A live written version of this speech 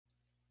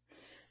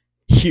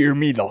Hear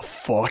me the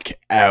fuck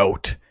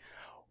out.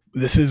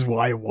 This is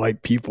why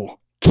white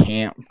people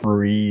can't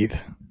breathe.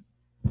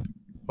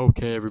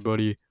 Okay,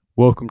 everybody,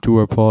 welcome to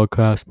our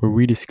podcast where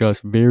we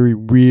discuss very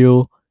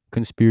real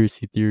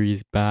conspiracy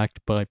theories backed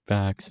by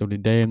facts. So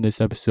today in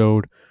this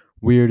episode,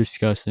 we are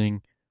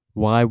discussing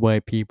why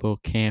white people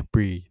can't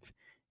breathe.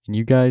 And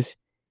you guys,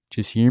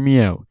 just hear me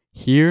out.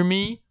 Hear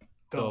me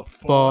the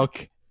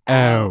fuck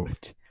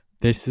out.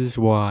 This is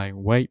why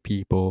white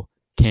people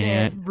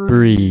can't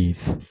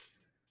breathe.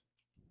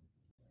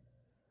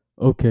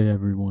 Okay,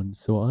 everyone,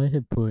 so I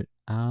have put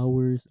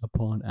hours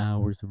upon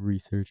hours of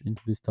research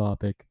into this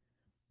topic.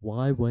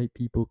 Why white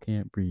people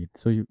can't breathe.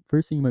 So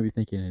first thing you might be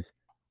thinking is,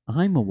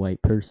 I'm a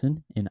white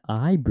person and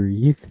I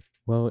breathe.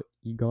 Well,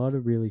 you gotta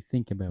really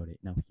think about it.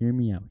 Now hear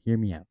me out, hear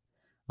me out.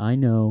 I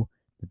know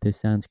that this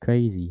sounds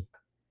crazy.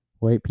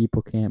 White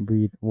people can't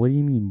breathe. What do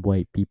you mean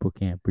white people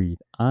can't breathe?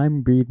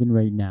 I'm breathing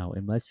right now,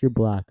 unless you're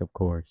black, of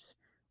course,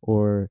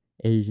 or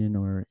Asian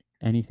or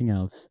anything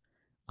else.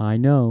 I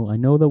know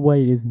that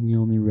white isn't the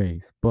only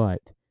race,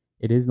 but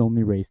it is the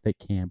only race that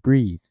can't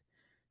breathe.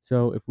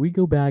 So if we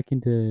go back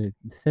into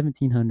the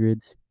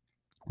 1700s,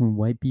 when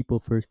white people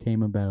first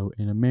came about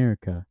in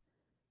America,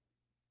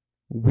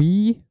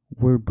 we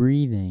were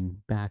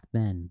breathing back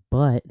then,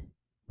 but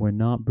we're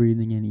not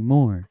breathing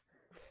anymore.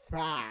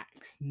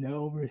 Facts,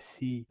 no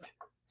receipt.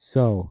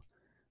 So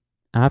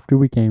after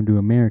we came to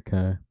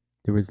America,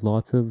 there was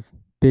lots of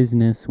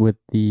business with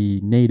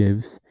the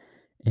natives,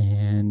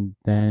 and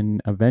then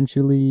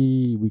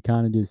eventually we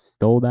kind of just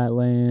stole that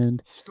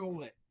land.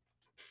 Stole it.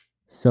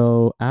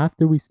 So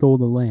after we stole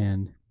the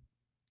land,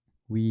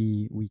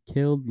 we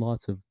killed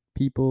lots of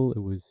people. It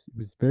was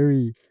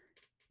very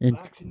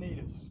Blacks and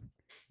natives.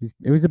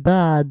 it was a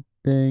bad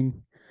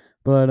thing,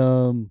 but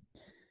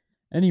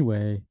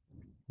anyway,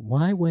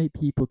 why white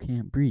people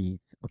can't breathe?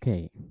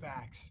 Okay,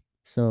 Facts.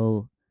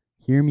 so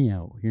hear me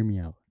out. Hear me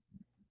out.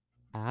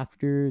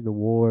 After the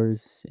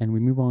wars, and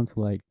we move on to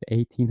like the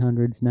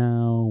 1800s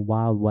now,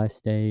 Wild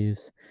West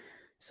days.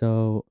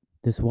 So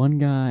this one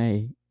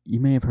guy, you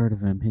may have heard of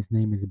him. His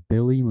name is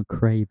Billy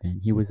McCraven.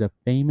 He was a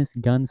famous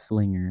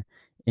gunslinger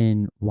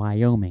in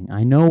Wyoming.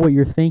 I know what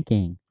you're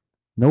thinking.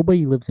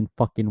 Nobody lives in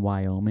fucking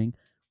Wyoming.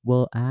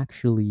 Well,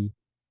 actually,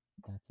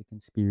 that's a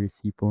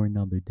conspiracy for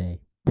another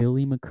day.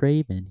 Billy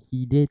McCraven,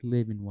 he did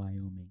live in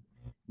Wyoming.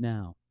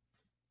 Now,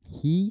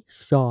 he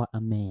shot a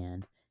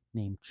man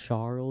named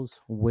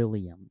Charles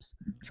Williams.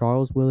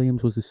 Charles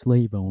Williams was a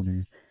slave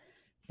owner,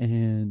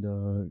 and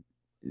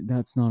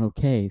that's not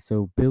okay.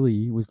 So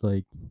Billy was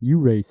like, "You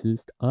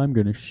racist, I'm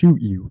gonna shoot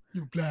you."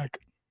 You black.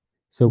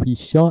 So he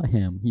shot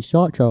him. He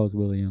shot Charles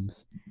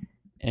Williams,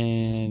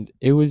 and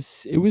it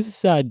was a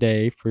sad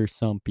day for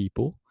some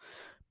people.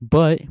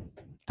 But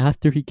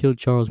after he killed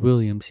Charles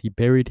Williams, he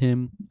buried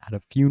him at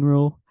a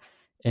funeral,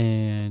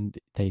 and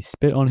they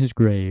spit on his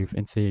grave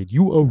and said,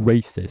 "You a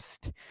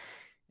racist."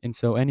 And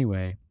so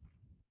anyway,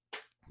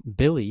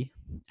 Billy,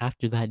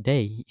 after that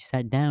day, he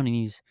sat down and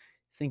he's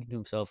thinking to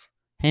himself,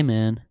 "Hey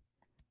man,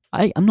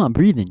 I'm not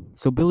breathing."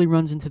 So Billy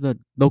runs into the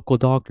local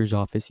doctor's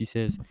office. He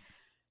says,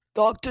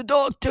 "Doctor,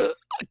 doctor,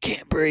 I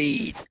can't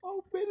breathe.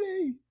 Oh,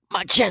 Billy.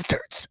 My chest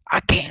hurts.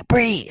 I can't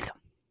breathe."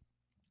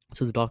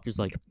 So the doctor's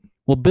like,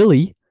 "Well,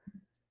 Billy,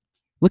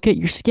 look at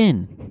your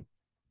skin.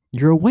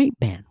 You're a white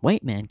man.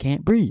 White man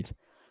can't breathe."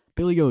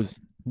 Billy goes,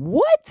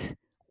 "What?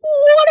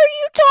 What are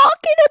you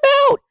talking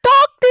about,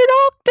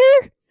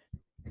 doctor?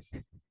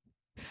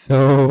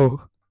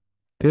 So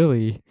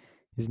Billy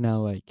is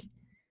now like,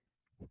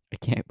 "I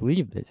can't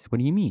believe this. What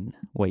do you mean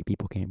white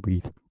people can't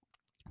breathe?"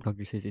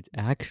 Doctor says it's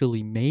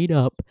actually made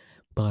up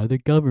by the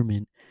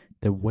government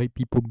that white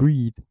people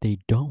breathe. They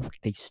don't.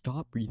 They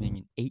stopped breathing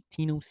in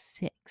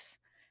 1806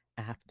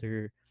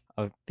 after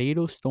a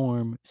fatal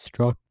storm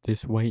struck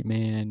this white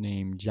man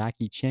named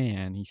Jackie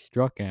Chan. He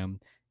struck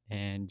him,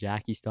 and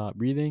Jackie stopped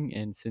breathing.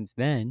 And since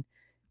then,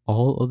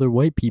 all other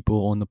white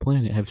people on the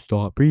planet have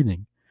stopped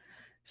breathing.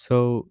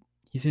 So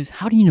he says,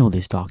 "How do you know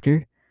this,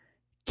 doctor?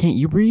 Can't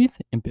you breathe?"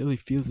 And Billy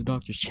feels the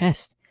doctor's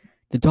chest.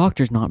 The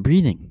doctor's not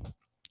breathing.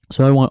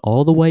 So I want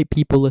all the white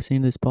people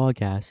listening to this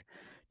podcast,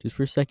 just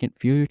for a second,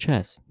 feel your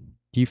chest.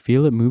 Do you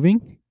feel it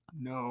moving?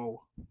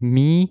 No.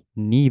 Me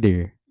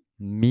neither.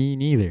 Me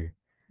neither.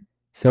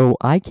 So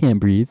I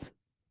can't breathe.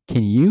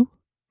 Can you?